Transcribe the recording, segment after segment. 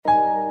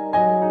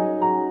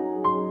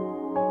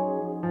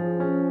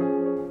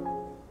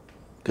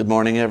Good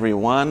morning,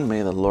 everyone.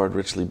 May the Lord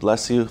richly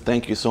bless you.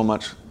 Thank you so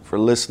much for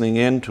listening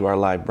in to our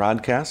live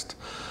broadcast.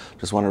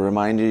 Just want to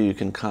remind you, you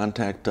can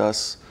contact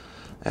us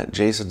at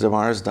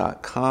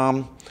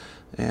jasondemars.com,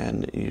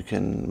 and you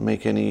can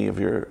make any of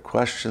your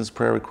questions,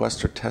 prayer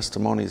requests, or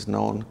testimonies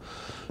known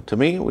to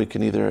me. We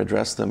can either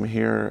address them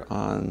here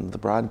on the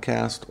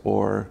broadcast,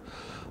 or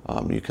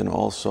you can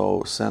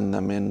also send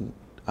them in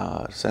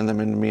to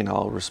me, and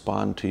I'll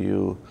respond to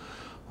you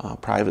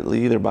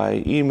privately, either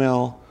by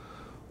email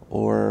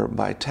or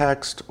by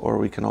text, or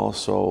we can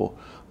also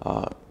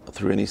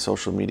through any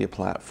social media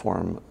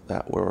platform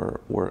that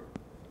we're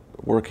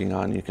working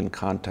on. You can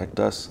contact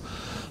us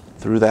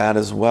through that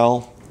as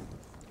well.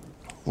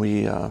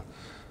 We're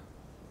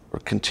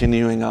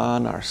continuing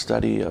on our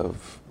study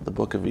of the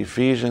book of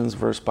Ephesians,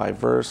 verse by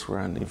verse. We're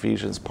on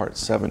Ephesians part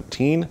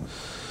 17,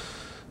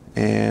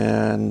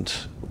 and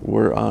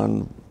we're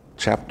on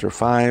chapter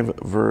 5,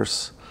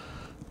 verse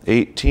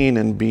 18,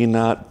 and be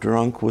not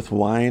drunk with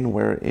wine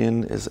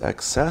wherein is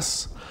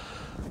excess,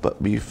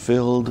 but be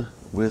filled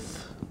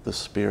with the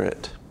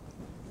Spirit.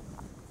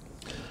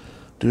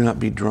 Do not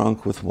be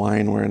drunk with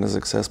wine wherein is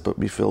excess, but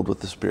be filled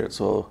with the Spirit.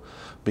 So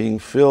being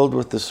filled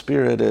with the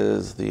Spirit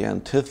is the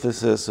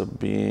antithesis of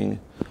being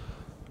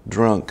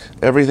drunk.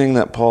 Everything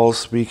that Paul's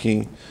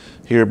speaking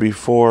here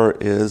before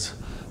is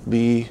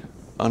be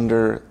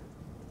under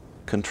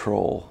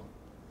control.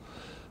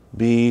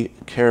 Be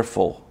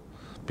careful.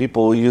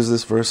 People will use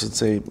this verse and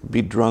say,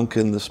 be drunk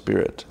in the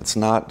Spirit. It's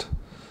not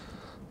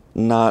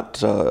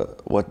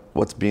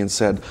what's being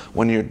said.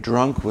 When you're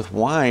drunk with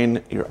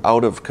wine, you're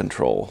out of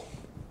control.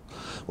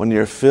 When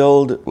you're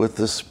filled with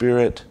the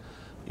Spirit,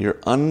 you're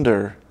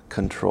under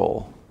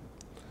control.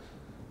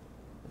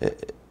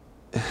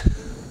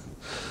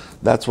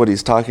 That's what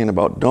he's talking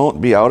about.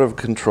 Don't be out of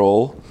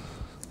control.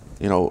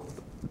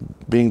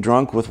 Being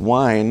drunk with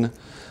wine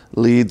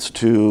leads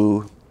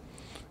to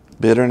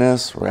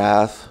bitterness,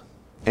 wrath,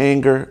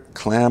 anger,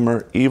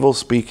 clamor, evil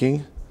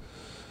speaking,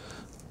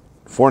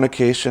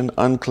 fornication,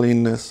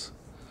 uncleanness,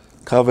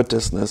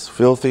 covetousness,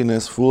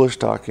 filthiness, foolish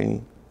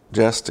talking,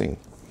 jesting.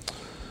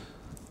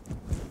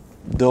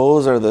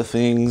 Those are the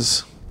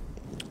things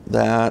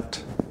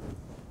that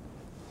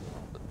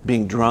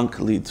being drunk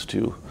leads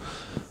to.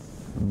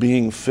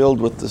 Being filled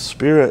with the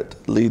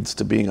Spirit leads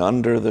to being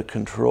under the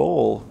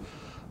control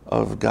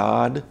of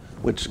God,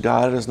 which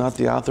God is not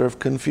the author of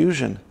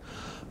confusion.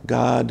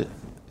 God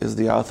is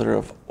the author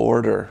of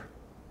order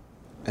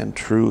and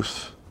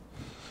truth.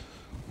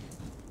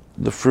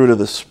 The fruit of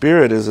the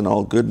Spirit is in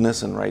all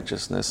goodness and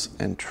righteousness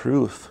and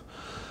truth.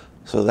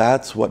 So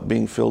that's what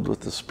being filled with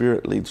the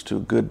Spirit leads to: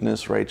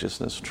 goodness,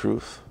 righteousness,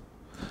 truth.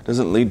 It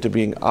doesn't lead to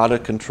being out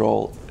of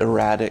control,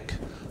 erratic,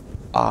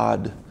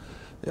 odd.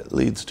 It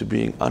leads to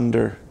being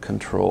under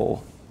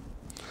control.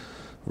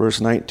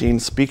 Verse 19,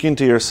 speaking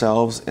to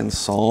yourselves in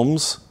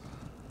psalms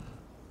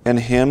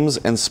and hymns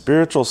and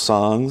spiritual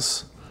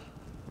songs,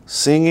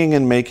 singing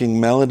and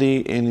making melody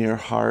in your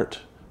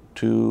heart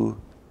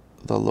to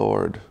the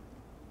Lord.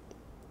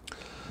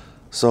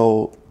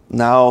 So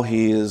now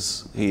he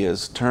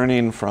is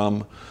turning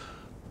from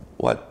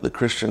what the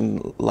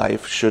Christian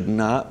life should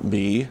not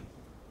be.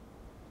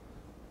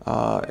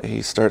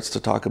 He starts to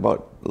talk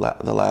about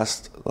the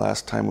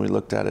last time we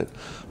looked at it.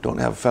 Don't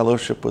have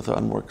fellowship with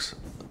unfruitful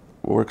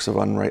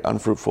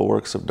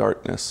works of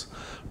darkness.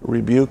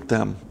 Rebuke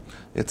them.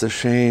 It's a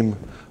shame.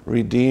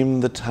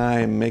 Redeem the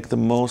time. Make the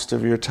most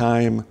of your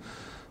time.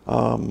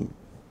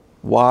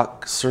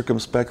 Walk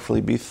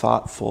circumspectly. Be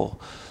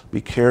thoughtful. Be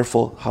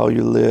careful how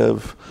you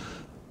live.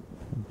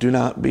 Do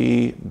not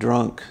be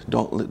drunk.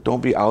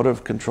 Don't be out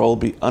of control.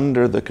 Be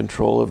under the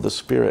control of the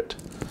Spirit.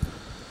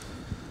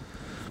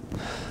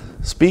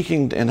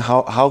 Speaking, and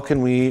how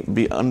can we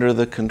be under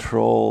the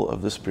control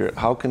of the Spirit?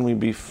 How can we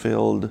be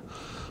filled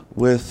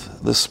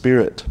with the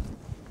Spirit?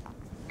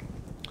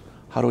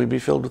 How do we be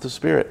filled with the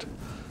Spirit?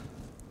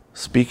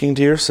 Speaking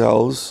to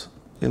yourselves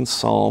in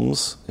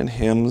psalms and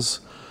hymns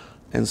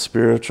and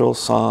spiritual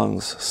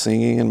songs,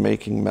 singing and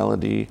making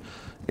melody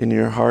in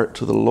your heart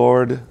to the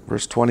Lord.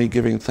 Verse 20,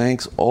 giving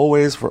thanks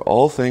always for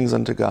all things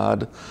unto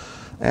God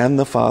and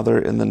the Father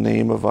in the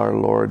name of our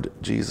Lord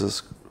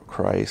Jesus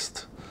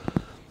Christ.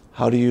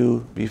 How do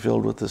you be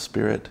filled with the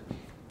Spirit?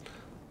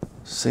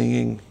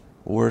 Singing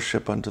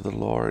worship unto the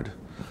Lord,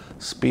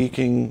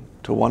 speaking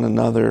to one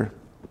another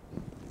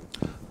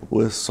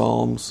with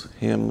psalms,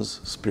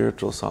 hymns,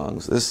 spiritual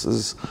songs. This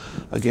is,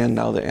 again,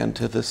 now the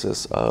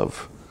antithesis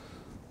of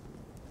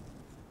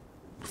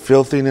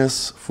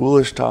filthiness,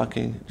 foolish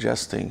talking,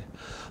 jesting.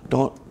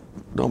 Don't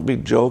be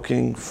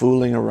joking,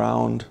 fooling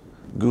around,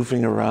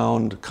 goofing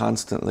around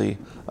constantly.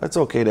 It's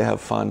okay to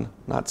have fun,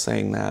 not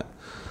saying that.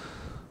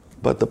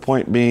 But the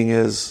point being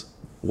is,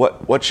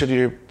 what should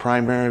your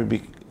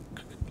primary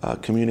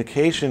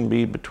communication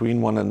be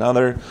between one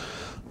another?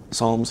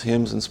 Psalms,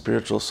 hymns, and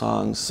spiritual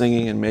songs,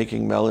 singing and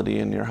making melody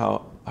in your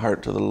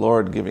heart to the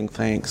Lord, giving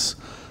thanks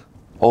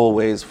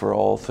always for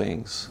all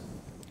things.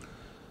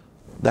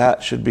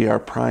 That should be our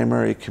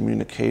primary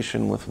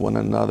communication with one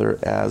another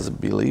as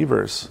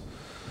believers.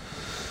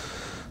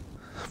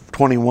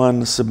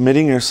 21,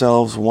 submitting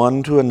yourselves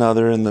one to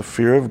another in the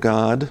fear of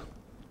God.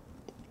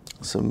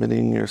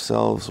 Submitting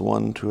yourselves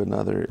one to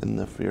another in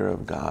the fear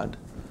of God.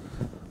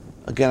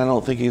 Again, I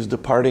don't think he's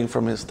departing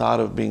from his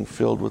thought of being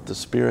filled with the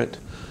Spirit.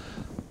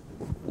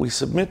 We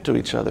submit to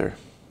each other.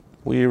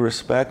 We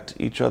respect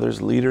each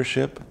other's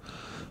leadership.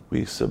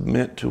 We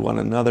submit to one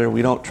another.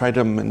 We don't try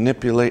to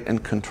manipulate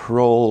and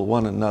control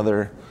one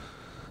another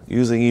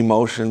using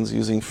emotions,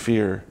 using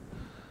fear.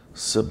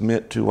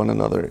 Submit to one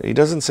another. He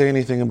doesn't say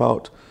anything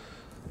about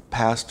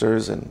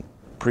pastors and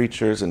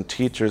preachers and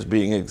teachers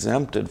being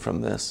exempted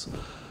from this.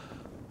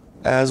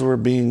 As we're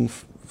being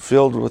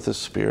filled with the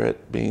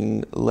Spirit,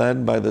 being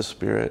led by the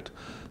Spirit,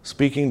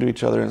 speaking to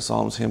each other in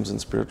psalms, hymns,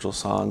 and spiritual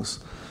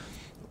songs,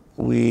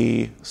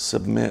 we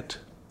submit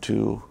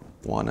to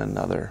one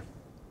another.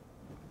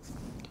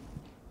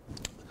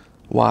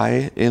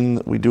 Why?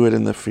 We do it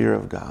in the fear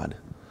of God,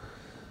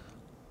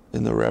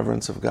 in the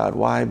reverence of God.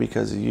 Why?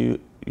 Because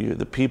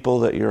the people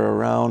that you're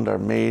around are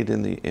made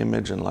in the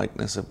image and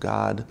likeness of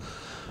God.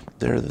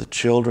 They're the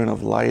children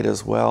of light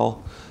as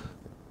well.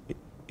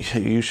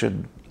 You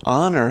should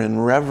honor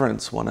and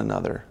reverence one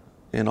another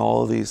in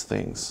all these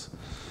things.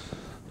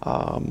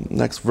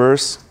 Next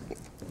verse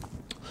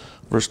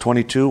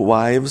 22,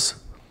 wives,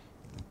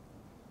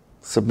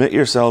 submit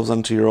yourselves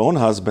unto your own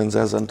husbands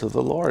as unto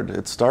the Lord.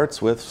 It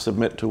starts with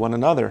submit to one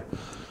another.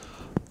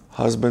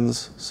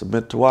 Husbands,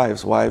 submit to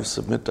wives. Wives,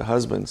 submit to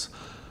husbands.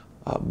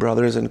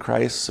 Brothers in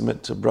Christ,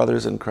 submit to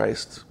brothers in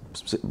Christ.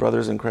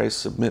 Brothers in Christ,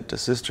 submit to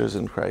sisters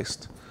in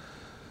Christ.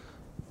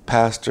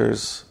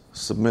 Pastors,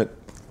 submit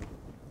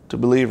to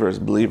believers.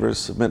 Believers,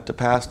 submit to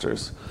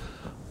pastors.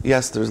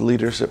 Yes, there's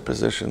leadership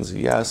positions.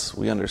 Yes,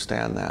 we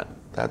understand that.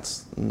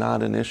 That's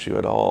not an issue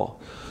at all.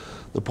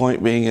 The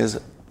point being is,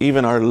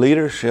 even our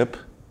leadership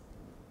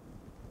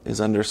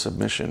is under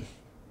submission.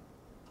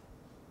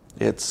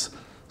 It's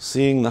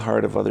seeing the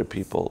heart of other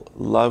people,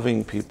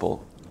 loving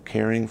people,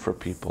 caring for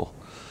people.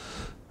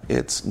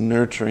 It's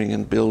nurturing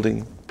and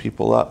building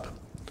people up.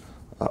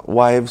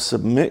 Wives,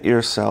 submit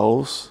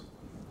yourselves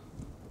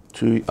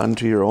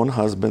unto your own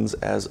husbands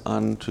as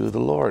unto the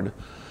Lord.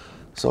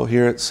 So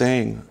here it's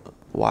saying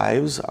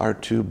wives are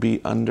to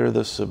be under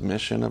the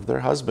submission of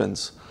their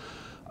husbands.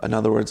 In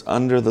other words,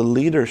 under the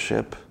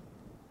leadership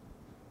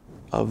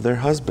of their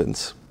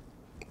husbands,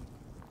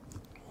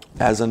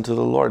 as unto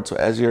the Lord. So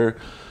as you're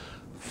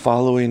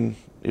following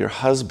your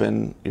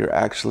husband, you're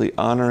actually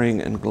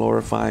honoring and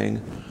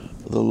glorifying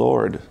the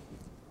Lord.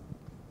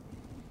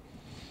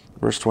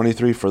 Verse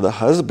 23, for the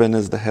husband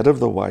is the head of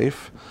the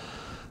wife,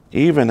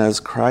 even as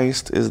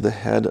Christ is the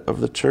head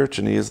of the church,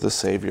 and he is the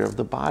Savior of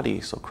the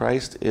body. So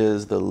Christ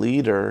is the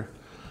leader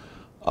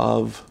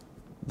of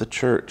the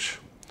church.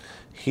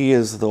 He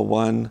is the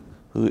one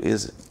who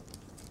is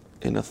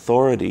in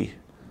authority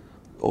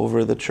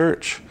over the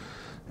church.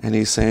 And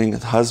he's saying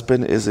the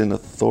husband is in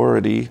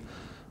authority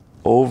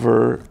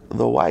over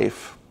the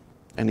wife,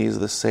 and he's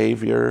the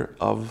Savior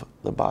of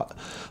the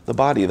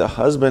body. The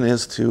husband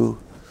is to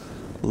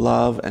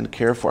love and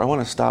care for. I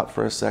want to stop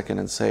for a second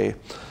and say,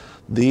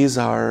 these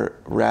are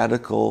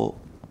radical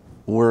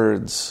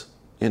words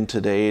in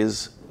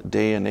today's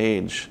day and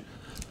age.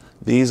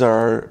 These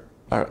are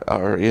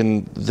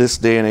in this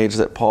day and age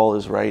that Paul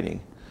is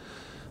writing.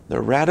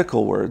 They're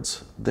radical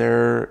words.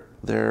 They're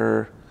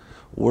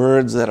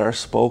words that are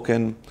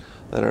spoken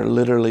that are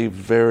literally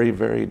very,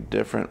 very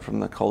different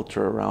from the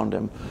culture around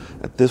him.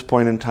 At this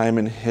point in time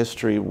in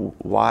history,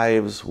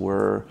 wives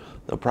were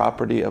the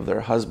property of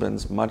their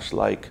husbands, much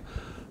like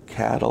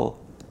cattle,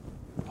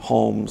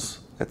 homes,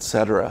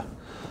 etc.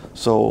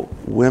 So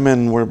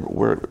women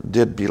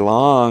did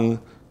belong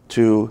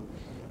to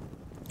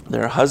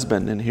their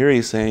husband. And here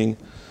he's saying,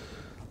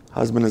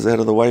 husband is the head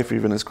of the wife,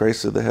 even as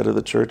Christ is the head of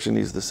the church, and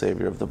he's the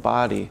Savior of the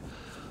body.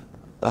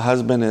 The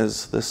husband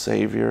is the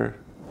Savior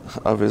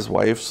of his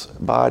wife's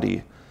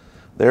body.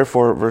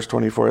 Therefore, verse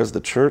 24, as the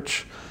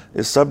church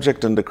is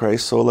subject unto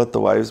Christ, so let the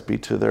wives be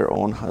to their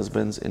own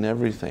husbands in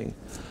everything.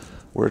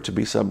 We're to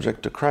be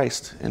subject to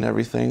Christ in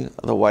everything.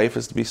 The wife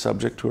is to be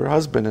subject to her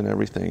husband in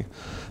everything.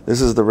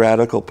 This is the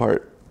radical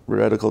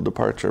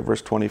departure.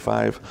 Verse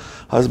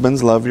 25,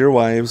 husbands, love your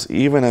wives,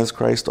 even as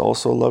Christ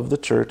also loved the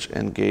church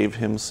and gave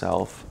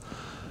himself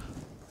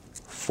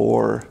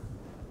for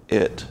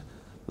it.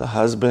 The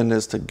husband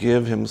is to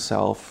give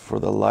himself for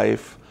the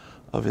life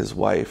of his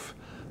wife,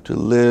 to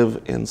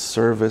live in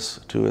service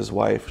to his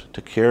wife,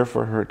 to care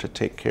for her, to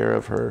take care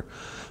of her,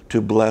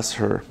 to bless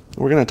her.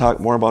 We're going to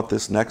talk more about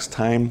this next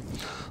time.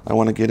 I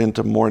want to get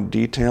into more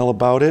detail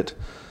about it,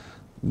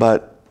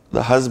 but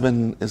the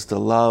husband is to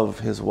love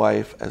his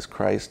wife as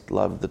Christ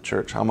loved the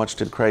church. How much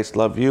did Christ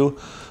love you?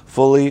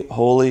 Fully,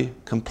 wholly,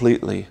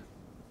 completely,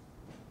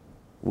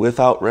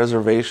 without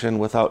reservation,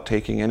 without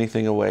taking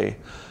anything away.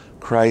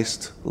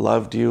 Christ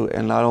loved you,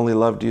 and not only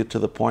loved you to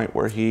the point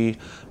where he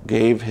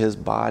gave his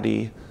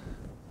body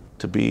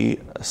to be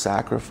a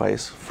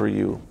sacrifice for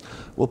you.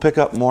 We'll pick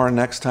up more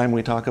next time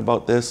we talk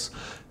about this.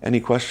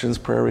 Any questions,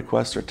 prayer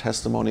requests, or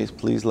testimonies,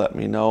 please let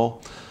me know.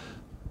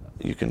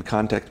 You can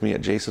contact me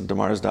at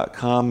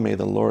jasondemars.com. May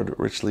the Lord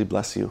richly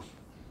bless you.